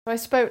I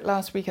spoke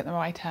last week at the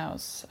White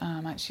House,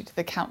 actually to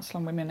the Council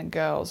on Women and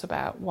Girls,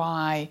 about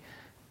why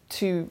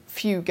too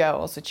few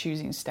girls are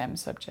choosing STEM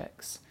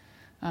subjects.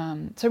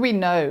 So we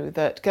know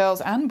that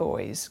girls and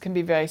boys can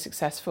be very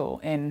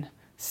successful in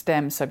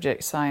STEM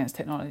subjects, science,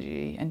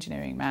 technology,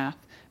 engineering, math,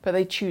 but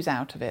they choose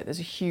out of it. There's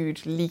a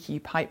huge leaky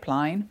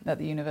pipeline at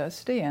the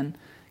university and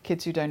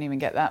kids who don't even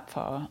get that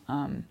far.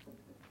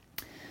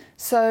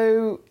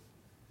 So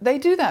they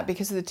do that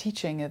because of the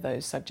teaching of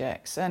those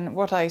subjects. And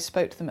what I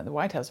spoke to them at the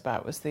White House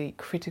about was the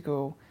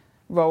critical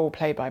role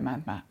played by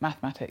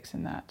mathematics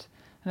in that.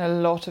 And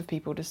a lot of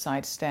people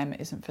decide STEM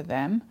isn't for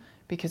them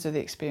because of the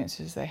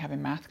experiences they have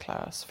in math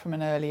class from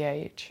an early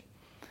age.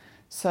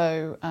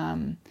 So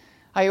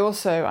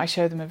I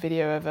showed them a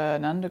video of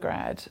an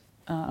undergrad.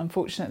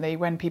 Unfortunately,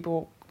 when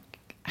people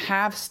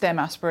have STEM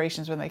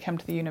aspirations when they come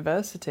to the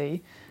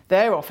university,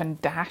 they're often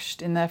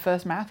dashed in their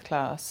first math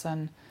class.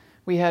 And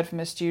we heard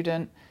from a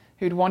student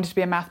who'd wanted to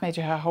be a math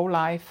major her whole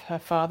life. Her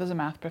father's a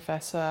math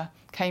professor,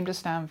 came to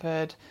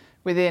Stanford.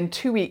 Within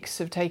 2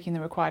 weeks of taking the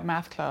required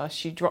math class,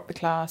 she dropped the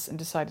class and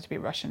decided to be a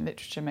Russian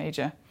literature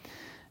major.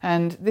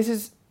 And this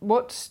is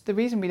what's the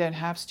reason we don't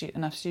have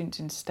enough students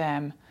in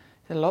STEM.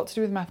 It's a lot to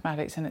do with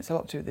mathematics, and it's a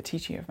lot to do with the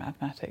teaching of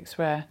mathematics,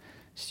 where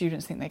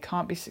students think they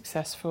can't be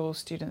successful.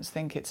 Students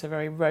think it's a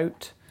very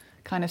rote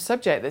kind of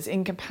subject that's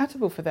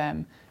incompatible for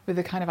them with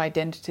the kind of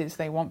identities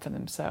they want for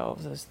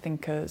themselves as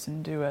thinkers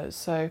and doers.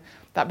 So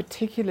that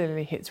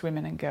particularly hits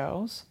women and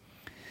girls.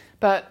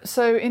 But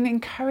so in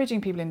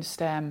encouraging people into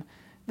STEM,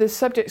 the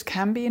subjects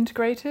can be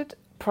integrated.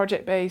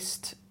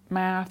 Project-based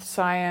math,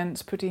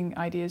 science, putting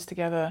ideas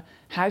together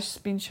has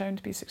been shown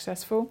to be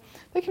successful.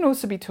 They can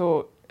also be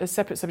taught as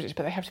separate subjects,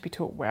 but they have to be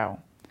taught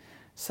well.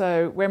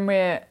 So when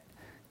we're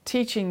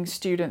teaching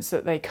students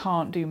that they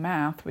can't do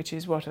math, which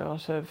is what a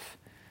lot of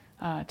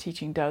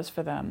teaching does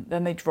for them,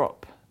 then they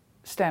drop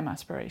STEM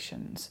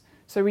aspirations.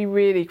 So we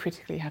really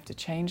critically have to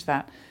change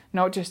that,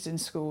 not just in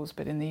schools,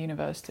 but in the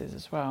universities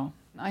as well.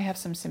 I have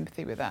some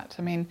sympathy with that.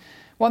 I mean,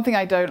 one thing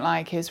I don't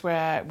like is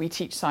where we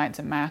teach science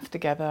and math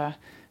together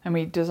and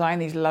we design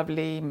these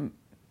lovely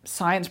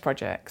science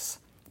projects,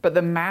 but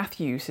the math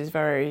use is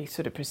very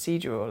sort of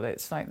procedural.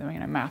 It's like,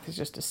 math is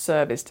just a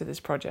service to this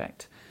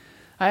project.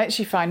 I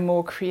actually find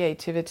more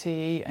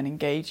creativity and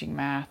engaging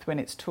math when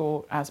it's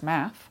taught as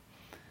math.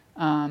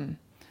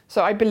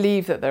 So I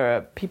believe that there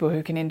are people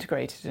who can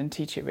integrate it and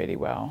teach it really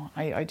well.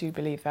 I do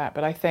believe that,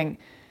 but I think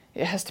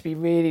it has to be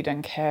really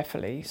done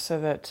carefully so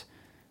that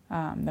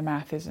the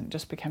math isn't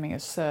just becoming a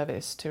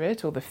service to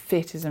it, or the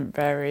fit isn't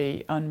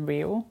very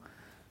unreal,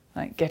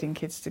 like getting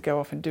kids to go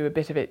off and do a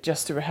bit of it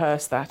just to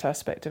rehearse that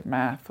aspect of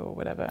math or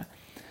whatever.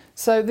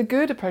 So the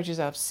good approaches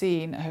I've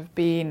seen have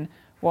been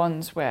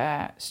ones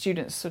where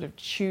students sort of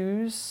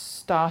choose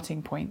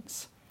starting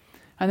points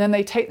and then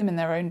they take them in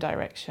their own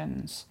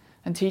directions.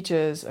 And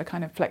teachers are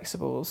kind of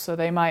flexible, so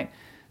there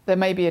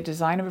may be a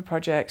design of a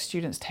project,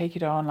 students take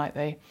it on, like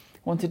they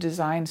want to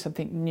design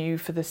something new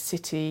for the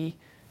city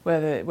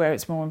where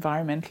it's more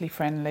environmentally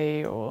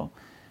friendly,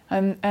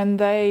 and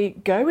they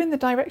go in the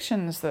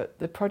directions that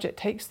the project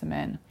takes them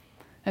in.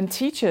 And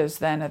teachers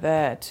then are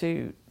there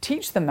to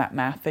teach them that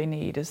math they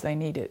need as they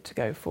need it to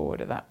go forward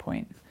at that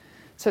point.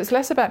 So it's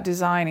less about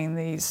designing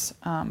these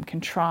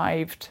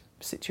contrived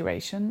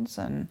situations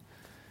and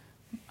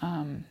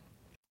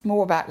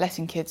more about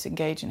letting kids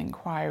engage in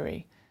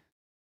inquiry.